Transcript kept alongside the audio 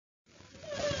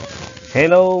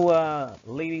Hello,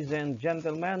 ladies and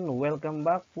gentlemen. Welcome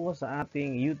back po sa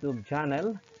ating YouTube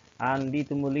channel.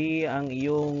 Andito muli ang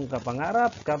iyong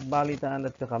kapangarap, kabalitaan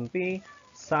at kakampi,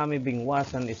 Sammy B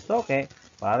and Estoque,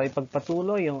 para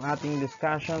ipagpatuloy yung ating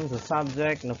discussion sa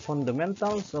subject na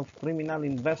Fundamentals of Criminal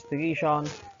Investigation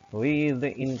with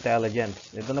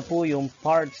Intelligence. Ito na po yung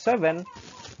part 7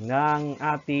 ng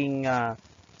ating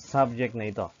subject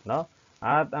na ito, no?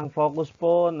 At ang focus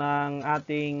po ng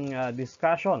ating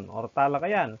discussion or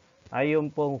talakayan ay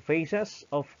yung pong phases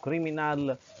of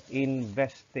criminal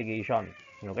investigation.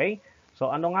 Okay? So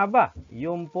ano nga ba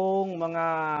yung pong mga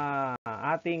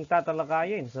ating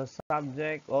tatalakayin sa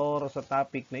subject or sa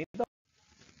topic na ito?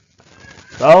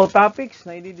 So topics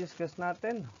na i-discuss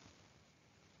natin.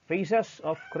 Phases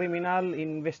of criminal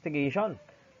investigation.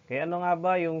 Kaya ano nga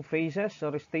ba yung phases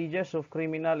or stages of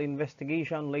criminal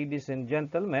investigation, ladies and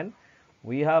gentlemen?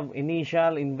 We have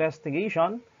initial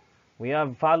investigation, we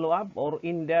have follow-up or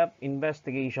in-depth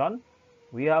investigation,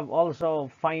 we have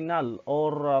also final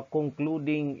or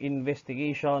concluding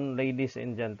investigation, ladies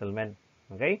and gentlemen.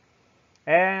 Okay?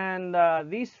 And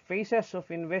these phases of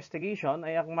investigation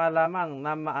ay akma lamang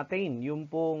na ma-attain yung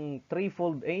pong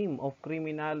threefold aim of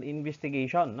criminal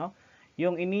investigation. No?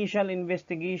 Yung initial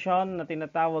investigation na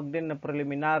tinatawag din na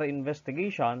preliminary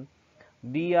investigation,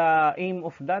 the aim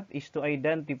of that is to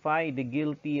identify the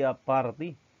guilty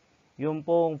party. Yung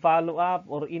pong follow-up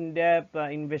or in-depth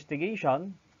investigation,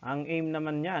 ang aim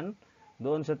naman yan,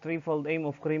 doon sa threefold aim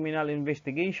of criminal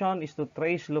investigation is to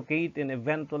trace, locate, and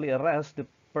eventually arrest the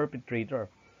perpetrator.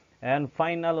 And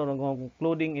final or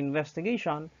concluding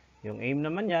investigation, yung aim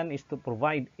naman yan is to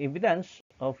provide evidence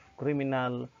of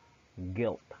criminal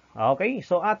guilt. Okay,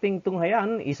 so ating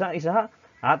tunghayan, isa-isa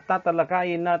at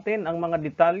tatalakayin natin ang mga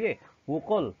detalye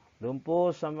ukol doon po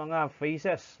sa mga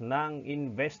phases ng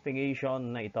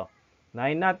investigation na ito.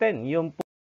 Nahin natin yung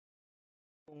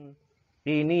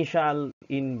initial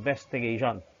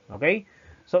investigation. Okay?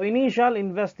 So initial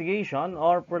investigation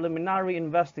or preliminary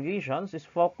investigations is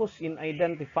focused in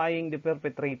identifying the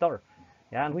perpetrator.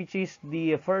 Yan, which is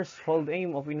the first fold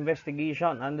aim of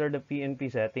investigation under the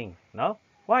PNP setting. No?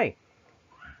 Why?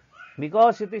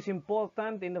 Because it is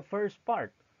important in the first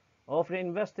part of the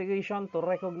investigation to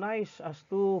recognize as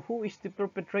to who is the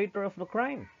perpetrator of the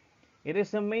crime. It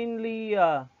is mainly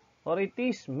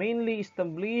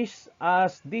established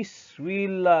as this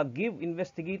will give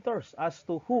investigators as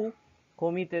to who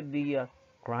committed the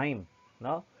crime.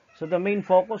 No? So the main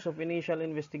focus of initial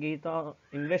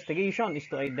investigation is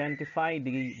to identify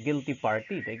the guilty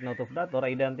party. Take note of that, or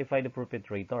identify the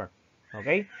perpetrator.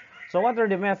 Okay? So what are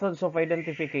the methods of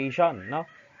identification? No?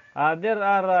 There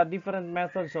are different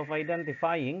methods of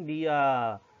identifying the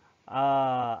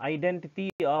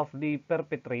identity of the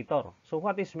perpetrator. So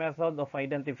what is method of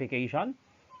identification?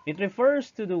 It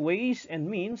refers to the ways and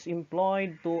means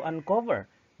employed to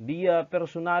uncover the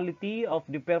personality of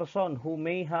the person who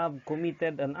may have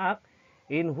committed an act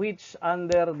in which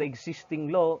under the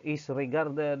existing law is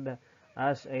regarded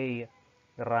as a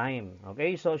crime.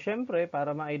 Okay? So, syempre,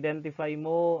 para ma-identify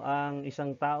mo ang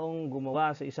isang taong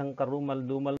gumawa sa isang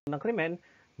karumal-dumal na krimen,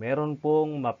 meron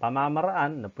pong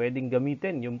pamamaraan na pwedeng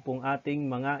gamitin yung pong ating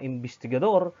mga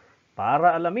investigador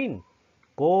para alamin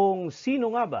kung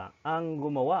sino nga ba ang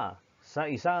gumawa sa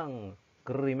isang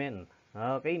krimen.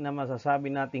 Okay? Na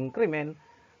masasabi nating krimen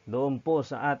doon po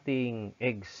sa ating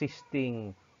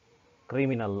existing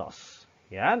criminal laws.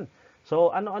 Yan.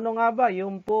 So, ano-ano nga ba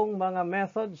yung pong mga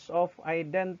methods of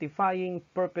identifying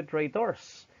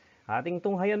perpetrators? Ating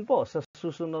tunghayan po sa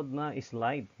susunod na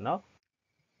slide, no?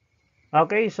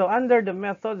 Okay, so under the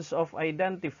methods of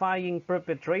identifying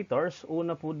perpetrators,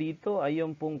 una po dito ay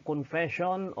yung pong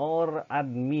confession or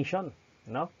admission,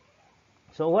 no?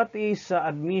 So, what is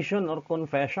admission or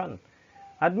confession?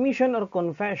 Admission or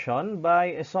confession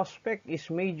by a suspect is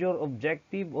major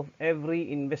objective of every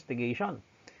investigation.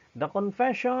 The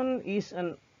confession is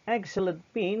an excellent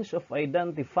means of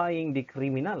identifying the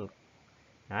criminal.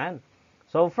 And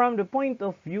so from the point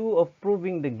of view of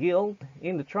proving the guilt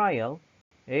in the trial,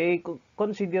 a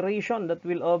consideration that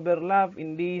will overlap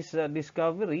in this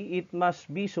discovery, it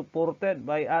must be supported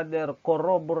by other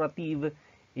corroborative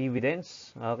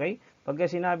evidence. Okay? Pagka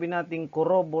sinabi natin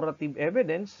corroborative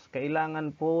evidence,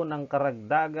 kailangan po ng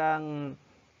karagdagang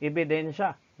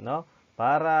ebidensya, no?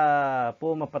 Para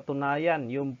po mapatunayan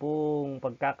yung pong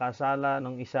pagkakasala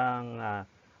ng isang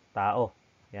tao.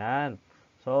 Yan.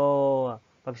 So,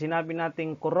 pag sinabi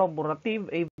natin corroborative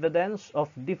evidence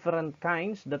of different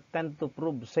kinds that tend to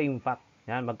prove same fact.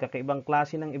 Yan, magkakaibang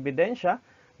klase ng ebidensya,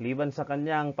 liban sa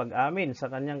kanyang pag-amin, sa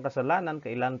kanyang kasalanan,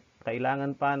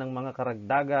 kailangan pa ng mga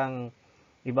karagdagang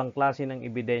ibang klase ng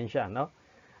ebidensya, no?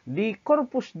 The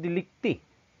corpus delicti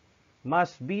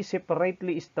must be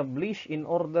separately established in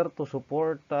order to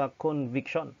support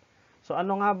conviction. So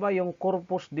ano nga ba yung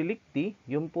corpus delicti?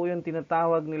 Yun po yung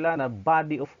tinatawag nila na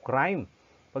body of crime.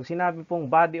 Pag sinabi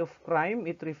pong body of crime,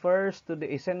 it refers to the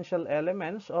essential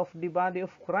elements of the body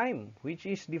of crime, which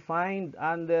is defined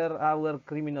under our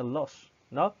criminal laws.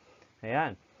 No?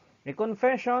 Ayan. A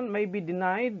confession may be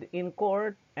denied in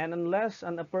court and unless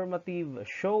an affirmative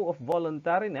show of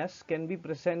voluntariness can be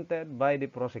presented by the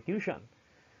prosecution.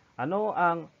 Ano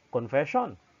ang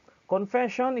confession?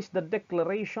 Confession is the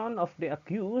declaration of the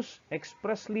accused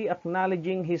expressly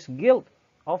acknowledging his guilt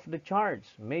of the charge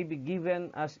may be given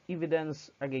as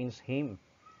evidence against him.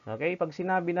 Okay? Pag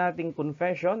sinabi nating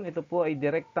confession, ito po ay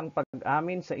direktang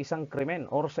pag-amin sa isang krimen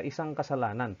or sa isang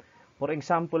kasalanan. For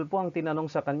example po, ang tinanong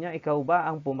sa kanya, ikaw ba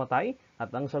ang pumatay? At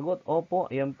ang sagot, opo,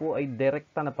 yan po ay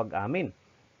direkta na pag-amin.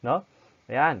 No?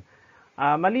 Ayan.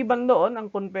 Maliban doon, ang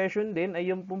confession din ay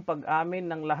yung pong pag-amin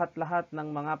ng lahat-lahat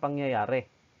ng mga pangyayari.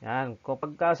 Yan.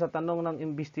 Kapag ka sa tanong ng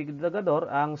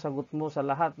investigador, ang sagot mo sa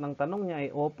lahat ng tanong niya ay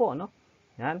opo, no?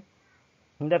 Yan.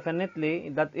 Definitely,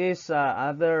 that is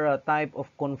other type of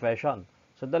confession.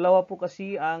 So, dalawa po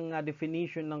kasi ang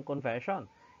definition ng confession.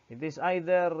 It is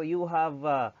either you have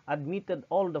admitted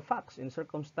all the facts and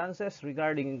circumstances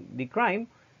regarding the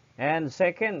crime, and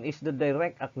second is the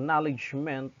direct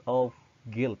acknowledgement of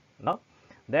guilt. No?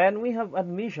 Then we have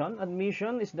admission.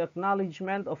 Admission is the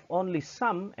acknowledgement of only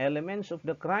some elements of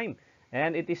the crime,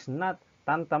 and it is not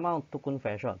tantamount to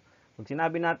confession. Pag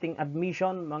sinabi nating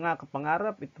admission, mga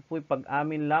kapangarap, ito po'y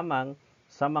pag-amin lamang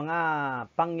sa mga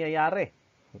pangyayari.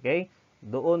 Okay?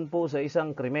 Doon po sa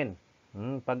isang krimen.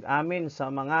 Pag-amin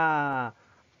sa mga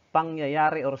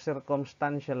pangyayari or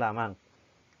circumstansya lamang.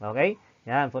 Okay?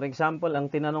 Yan. For example,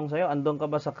 ang tinanong sa'yo, andun ka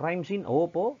ba sa crime scene?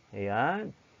 Opo.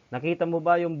 Ayan. Nakita mo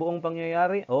ba yung buong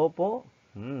pangyayari? Opo.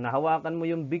 Nahawakan mo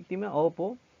yung biktima?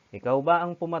 Opo. Ikaw ba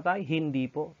ang pumatay?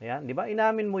 Hindi po. Ayan. Di ba?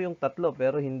 Inamin mo yung tatlo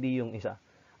pero hindi yung isa.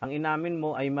 Ang inamin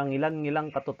mo ay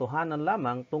mangilan-ngilang katotohanan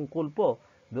lamang tungkol po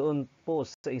doon po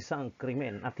sa isang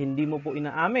krimen. At hindi mo po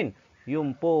inaamin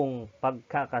yung pong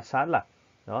pagkakasala.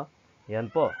 No?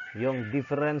 Yan po, yung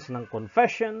difference ng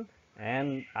confession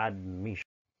and admission.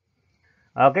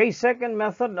 Okay, second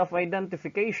method of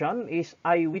identification is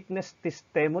eyewitness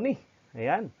testimony.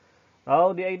 Ayan.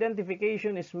 So, the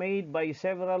identification is made by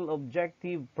several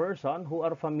objective persons who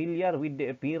are familiar with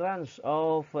the appearance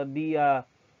of the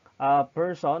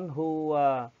person who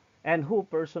and who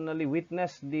personally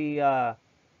witnessed the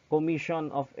commission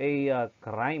of a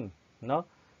crime. No?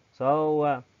 So,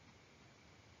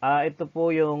 ito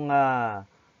po yung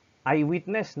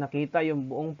eyewitness, nakita yung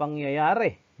buong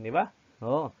pangyayari, di ba?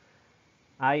 Oh,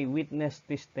 eyewitness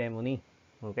testimony.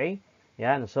 Okay?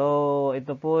 Yan. So,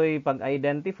 ito po ay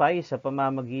pag-identify sa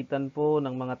pamamagitan po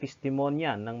ng mga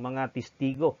testimonya, ng mga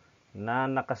testigo na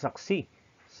nakasaksi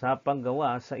sa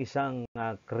paggawa sa isang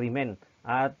krimen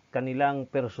at kanilang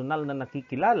personal na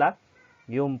nakikilala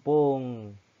yung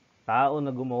pong tao na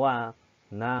gumawa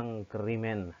ng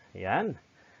krimen. Yan.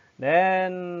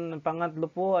 Then,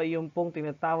 pangatlo po ay yung pong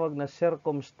tinatawag na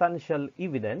circumstantial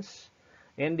evidence.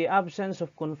 In the absence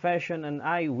of confession and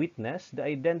eyewitness, the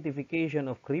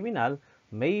identification of criminal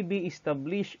may be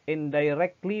established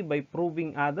indirectly by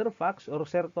proving other facts or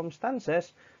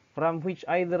circumstances from which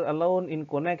either alone in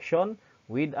connection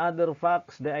with other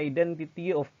facts the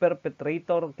identity of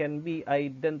perpetrator can be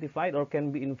identified or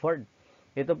can be inferred.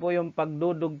 Ito po yung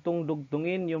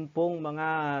pagdudugtong-dugtungin yung pong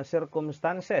mga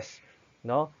circumstances,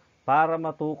 no? Para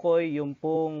matukoy yung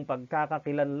pong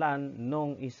pagkakakilanlan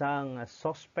ng isang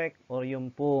suspect or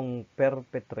yung pong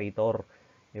perpetrator.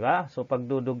 Diba? So,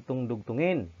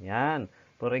 pagdudugtong-dugtungin. Yan.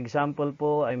 For example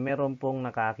po, ay meron pong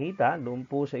nakakita doon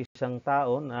po sa isang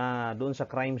tao na doon sa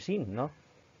crime scene, no?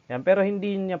 Yan. Pero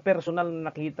hindi niya personal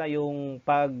nakita yung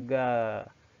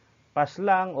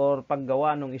paslang or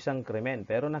paggawa ng isang krimen.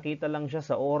 Pero nakita lang siya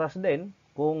sa oras din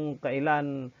kung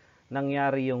kailan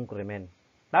nangyari yung krimen.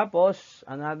 Tapos,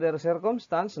 another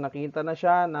circumstance, nakita na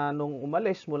siya na nung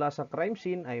umalis mula sa crime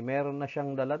scene ay meron na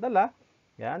siyang dala-dala.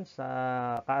 Yan, sa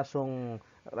kasong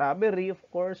robbery of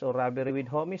course, or robbery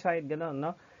with homicide, gano'n,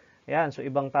 no? Yan, so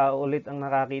ibang tao ulit ang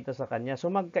nakakita sa kanya.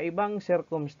 So magkaibang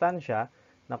circumstansya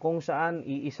na kung saan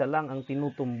iisa lang ang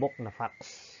tinutumbok na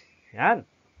facts. Yan.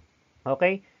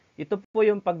 Okay? Ito po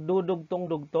yung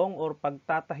pagdudugtong-dugtong or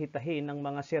pagtatahi-tahi ng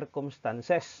mga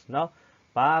circumstances, no?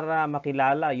 Para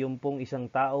makilala yung pong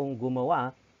isang taong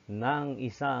gumawa ng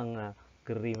isang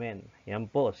krimen.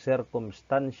 Yan po,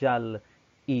 circumstantial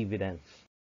evidence.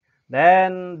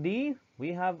 Then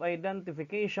we have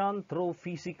identification through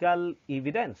physical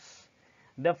evidence.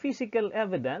 The physical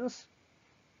evidence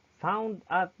found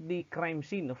at the crime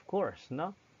scene, of course,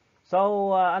 no?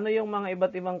 So, ano yung mga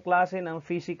iba't ibang klase ng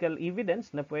physical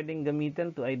evidence na pwedeng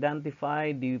gamitin to identify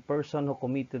the person who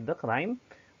committed the crime?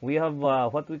 We have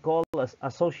what we call as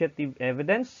associative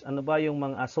evidence. Ano ba yung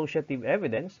mga associative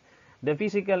evidence? The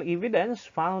physical evidence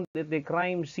found at the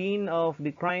crime scene of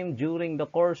the crime during the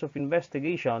course of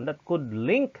investigation that could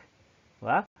link,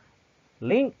 ba?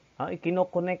 Link,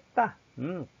 ikinokonekta,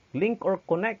 link or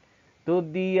connect to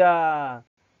the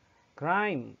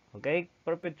crime, okay,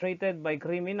 perpetrated by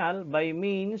criminal by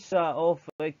means of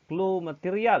clue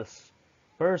materials,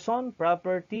 person,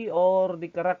 property, or the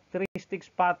characteristics,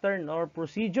 pattern, or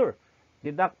procedure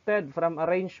deducted from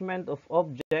arrangement of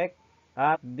object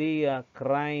at the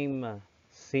crime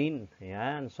scene.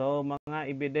 Ayan. So, mga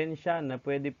ebidensya na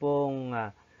pwede pong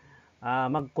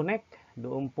mag-connect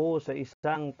doon po sa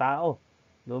isang tao,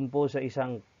 doon po sa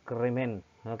isang krimen.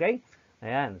 Okay?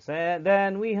 Ayan. So,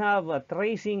 then we have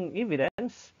tracing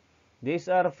evidence. These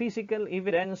are physical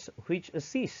evidence which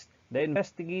assist the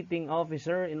investigating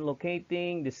officer in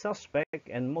locating the suspect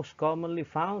and most commonly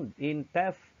found in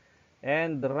theft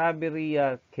and robbery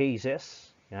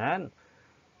cases. Ayan.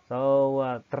 So,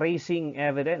 tracing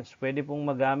evidence, pwede pong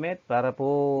magamit para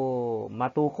po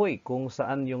matukoy kung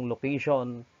saan yung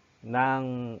location ng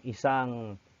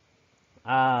isang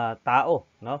tao,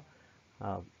 no?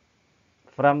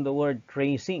 From the word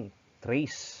tracing,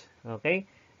 trace. Okay?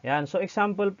 Yan. So,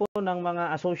 example po ng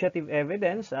mga associative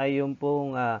evidence ay yung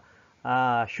pong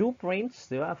shoe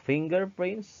prints, di ba?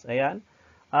 Fingerprints, ayan.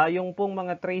 Yung pong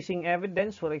mga tracing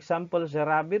evidence, for example, sa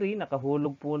robbery,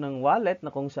 nakahulog po ng wallet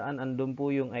na kung saan andun po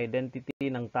yung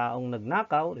identity ng taong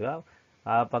nagnakaw, di ba?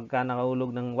 Pagka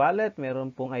nakahulog ng wallet,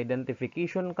 meron pong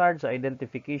identification card. Sa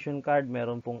identification card,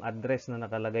 meron pong address na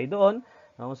nakalagay doon,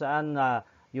 kung saan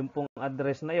yung pong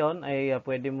address na yon ay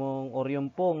pwede mong, or yung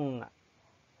pong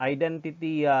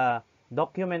identity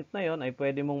document na yon ay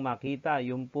pwede mong makita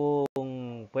yung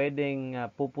pong pwedeng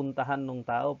pupuntahan ng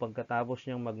tao pagkatapos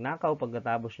niyang magnakaw,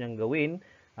 pagkatapos niyang gawin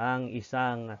ang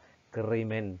isang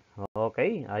krimen.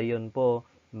 Okay? Ayun po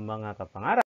mga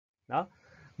kapangarap. No?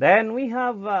 Then we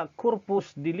have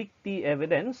corpus delicti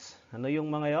evidence. Ano yung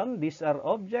mga yon? These are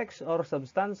objects or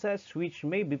substances which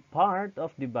may be part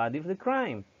of the body of the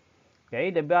crime. Okay,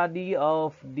 the body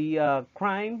of the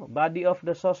crime, body of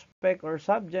the suspect or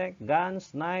subject,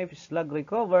 guns, knives, slug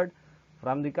recovered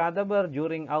from the cadaver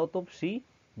during autopsy,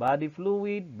 body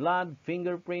fluid, blood,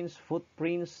 fingerprints,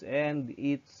 footprints, and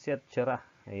etc.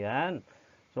 Ayan.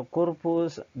 So,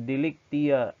 corpus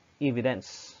delicti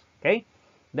evidence. Okay?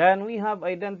 Then we have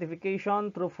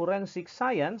identification through forensic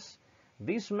science.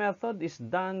 This method is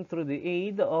done through the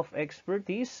aid of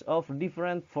expertise of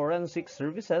different forensic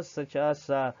services such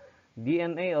as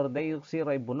DNA or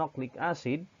deoxyribonucleic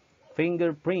acid,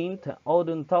 fingerprint,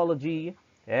 odontology,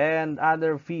 and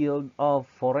other field of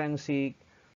forensic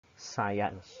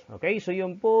science. Okay, so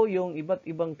yun po yung iba't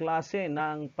ibang klase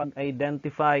ng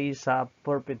pag-identify sa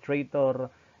perpetrator,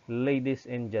 ladies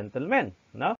and gentlemen.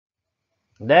 No?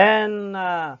 Then,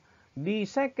 the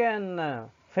second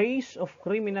phase of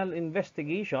criminal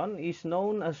investigation is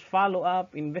known as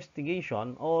follow-up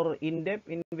investigation or in-depth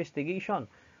investigation,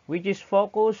 which is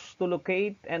focused to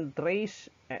locate and trace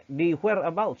the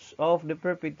whereabouts of the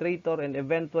perpetrator and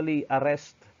eventually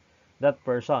arrest that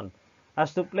person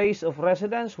as to place of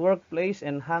residence, workplace,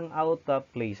 and hangout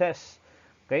places.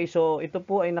 Okay, so ito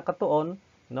po ay nakatuon,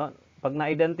 no? Pag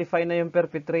na-identify na yung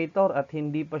perpetrator at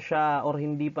hindi pa siya or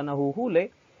hindi pa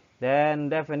nahuhuli, then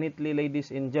definitely,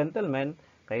 ladies and gentlemen,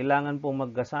 kailangan pong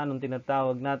magkasa ng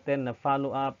tinatawag natin na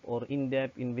follow-up or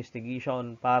in-depth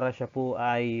investigation para siya po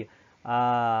ay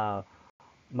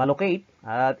malocate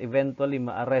at eventually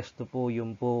ma-arresto po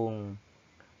yung pong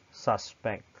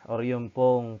suspect or yung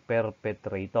pong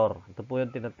perpetrator. Ito po yung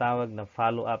tinatawag na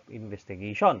follow-up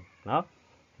investigation. No?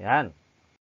 Yan.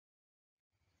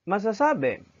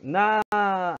 Masasabi na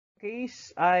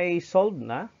case ay solved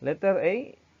na. Letter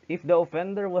A, if the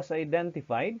offender was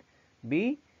identified.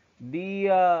 B,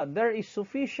 there is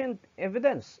sufficient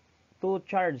evidence to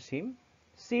charge him.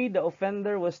 C, the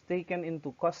offender was taken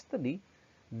into custody.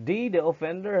 D, the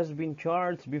offender has been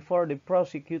charged before the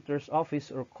prosecutor's office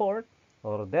or court.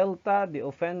 Or Delta, the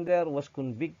offender was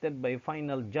convicted by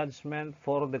final judgment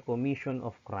for the commission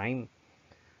of crime.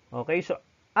 Okay, so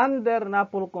under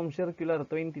NAPOLCOM Circular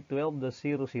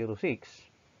 2012-006,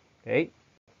 okay,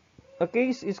 a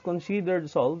case is considered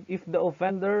solved if the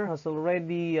offender has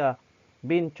already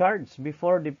been charged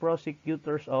before the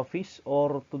prosecutor's office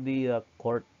or to the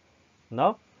court.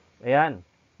 No? Ayan.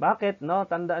 Bakit? No?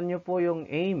 Tandaan nyo po yung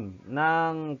aim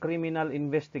ng criminal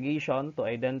investigation to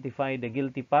identify the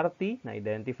guilty party.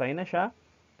 Na-identify na siya.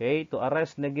 okay, to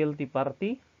arrest the guilty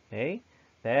party. Okay?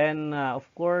 Then, of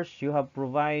course, you have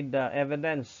provide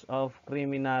evidence of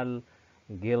criminal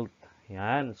guilt.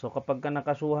 Yan. So, kapag ka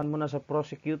nakasuhan mo na sa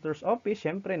prosecutor's office,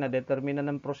 syempre, na-determine na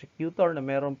ng prosecutor na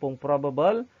meron pong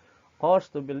probable cause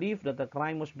to believe that a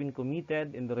crime has been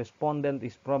committed and the respondent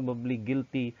is probably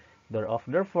guilty thereof.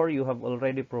 Therefore, you have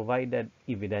already provided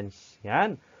evidence.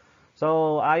 Yan.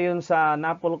 So, ayon sa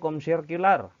NAPOLCOM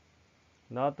Circular,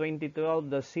 no,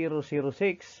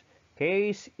 2012-006,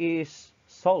 case is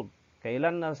solved.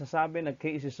 Kailan nasasabi na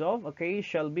case is solved? A case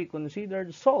shall be considered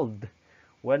solved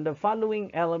when the following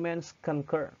elements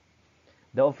concur.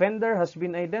 The offender has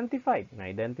been identified.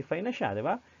 Na-identify na siya, di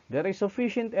ba? There is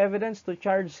sufficient evidence to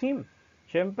charge him.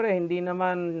 Siyempre, hindi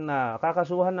naman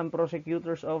kakasuhan ng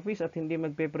prosecutor's office at hindi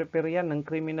magpe-prepare yan ng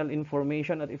criminal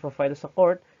information at ipa-file sa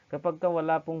court kapag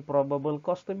wala pong probable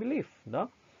cause to believe. No?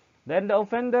 Then the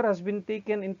offender has been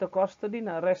taken into custody,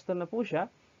 na-aresto na po siya,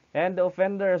 and the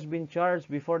offender has been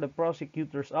charged before the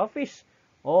prosecutor's office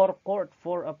or court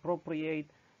for appropriate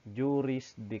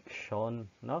jurisdiction.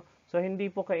 No? So, hindi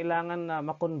po kailangan na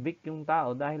makonvict yung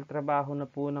tao dahil trabaho na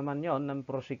po naman yon ng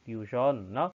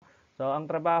prosecution. No? So, ang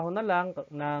trabaho na lang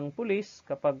ng pulis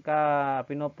kapag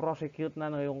pinoprosecute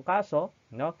na yung kaso,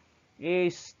 no,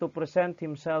 is to present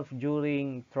himself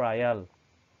during trial.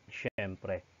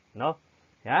 Siyempre. No?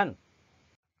 Yan.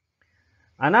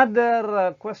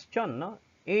 Another question, no?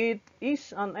 It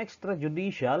is an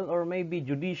extrajudicial or maybe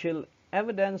judicial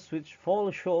evidence which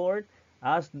falls short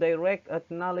as direct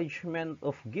acknowledgement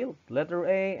of guilt. Letter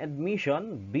A,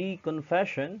 admission. B,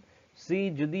 confession. C,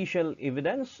 judicial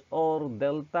evidence. Or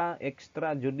delta,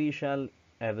 extrajudicial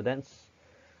evidence.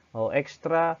 O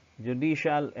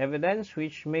extrajudicial evidence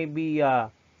which may be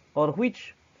or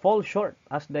which fall short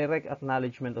as direct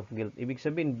acknowledgement of guilt. Ibig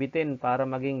sabihin, bitin para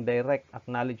maging direct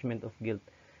acknowledgement of guilt.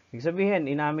 Ibig sabihin,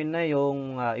 inamin na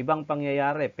yung ibang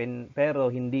pangyayari pero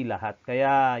hindi lahat.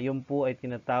 Kaya yun po ay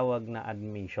tinatawag na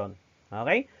admission.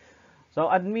 Okay?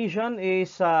 So, admission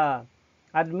is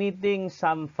admitting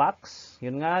some facts.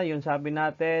 Yun nga, yung sabi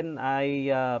natin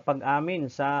ay pag-amin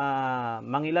sa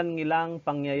mangilan-ngilang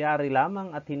pangyayari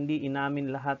lamang at hindi inamin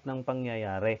lahat ng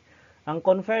pangyayari. Ang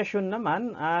confession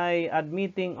naman ay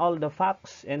admitting all the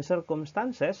facts and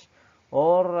circumstances,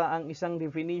 or ang isang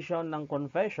definition ng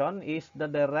confession is the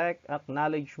direct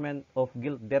acknowledgement of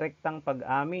guilt. Direktang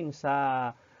pag-amin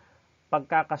sa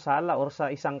pagkakasala or sa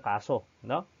isang kaso.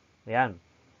 No? Yan.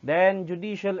 Then,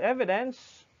 judicial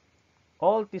evidence,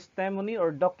 all testimony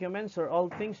or documents or all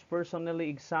things personally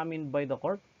examined by the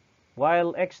court.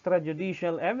 While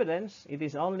extrajudicial evidence, it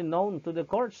is only known to the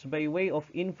courts by way of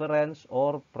inference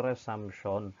or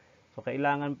presumption. So,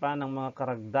 kailangan pa ng mga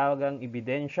karagdagang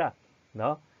ebidensya,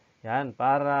 no? Yan,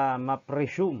 para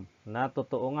ma-presume na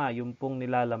totoo nga yung pong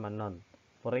nilalaman nun.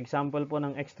 For example po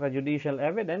ng extrajudicial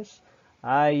evidence,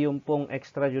 ay yung pong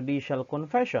extrajudicial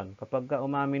confession. Kapag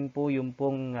umamin po yung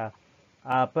pong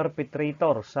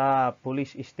perpetrator sa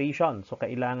police station, so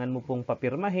kailangan mo pong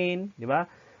papirmahin, di ba?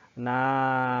 Na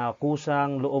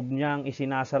kusang loob niyang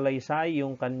isinasalaysay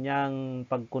yung kanyang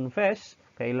pag-confess,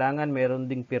 kailangan meron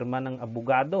ding pirma ng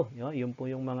abogado, no? Yun po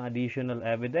yung mga additional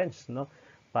evidence, no?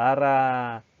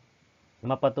 Para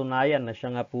mapatunayan na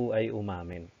siya nga po ay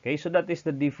umamin. Okay, so that is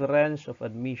the difference of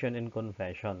admission and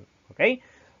confession. Okay,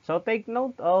 so take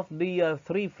note of the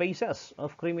three phases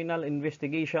of criminal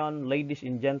investigation, ladies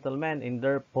and gentlemen, in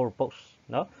their purpose.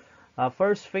 No?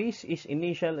 First phase is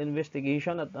initial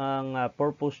investigation at ang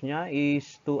purpose niya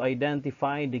is to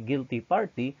identify the guilty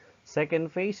party.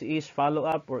 Second phase is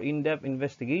follow-up or in-depth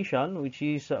investigation, which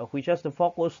has the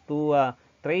focus to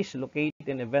trace, locate,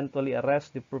 and eventually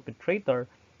arrest the perpetrator.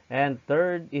 And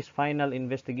third is final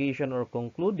investigation or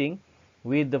concluding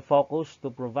with the focus to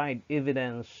provide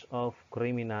evidence of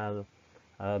criminal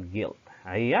guilt.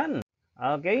 Ayan.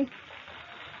 Okay.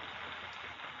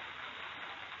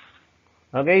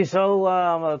 Okay, so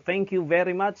thank you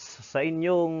very much sa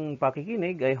inyong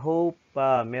pakikinig. I hope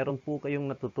meron po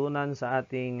kayong natutunan sa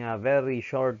ating very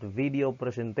short video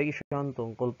presentation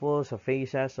tungkol po sa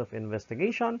phases of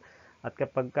investigation. At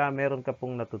kapag meron ka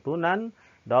pong natutunan,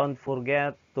 don't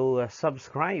forget to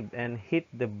subscribe and hit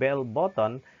the bell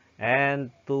button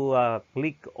and to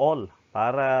click all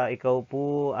para ikaw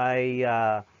po ay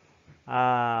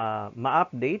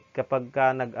ma-update kapag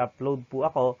nag-upload po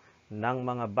ako ng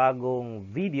mga bagong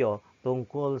video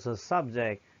tungkol sa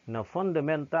subject na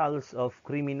Fundamentals of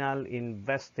Criminal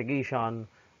Investigation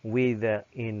with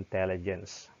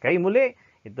Intelligence. Kaya muli,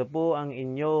 ito po ang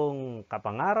inyong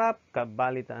kapangarap,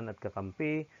 kabalitaan at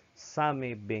kakampi,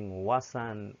 Sammy B.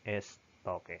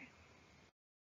 Estoque.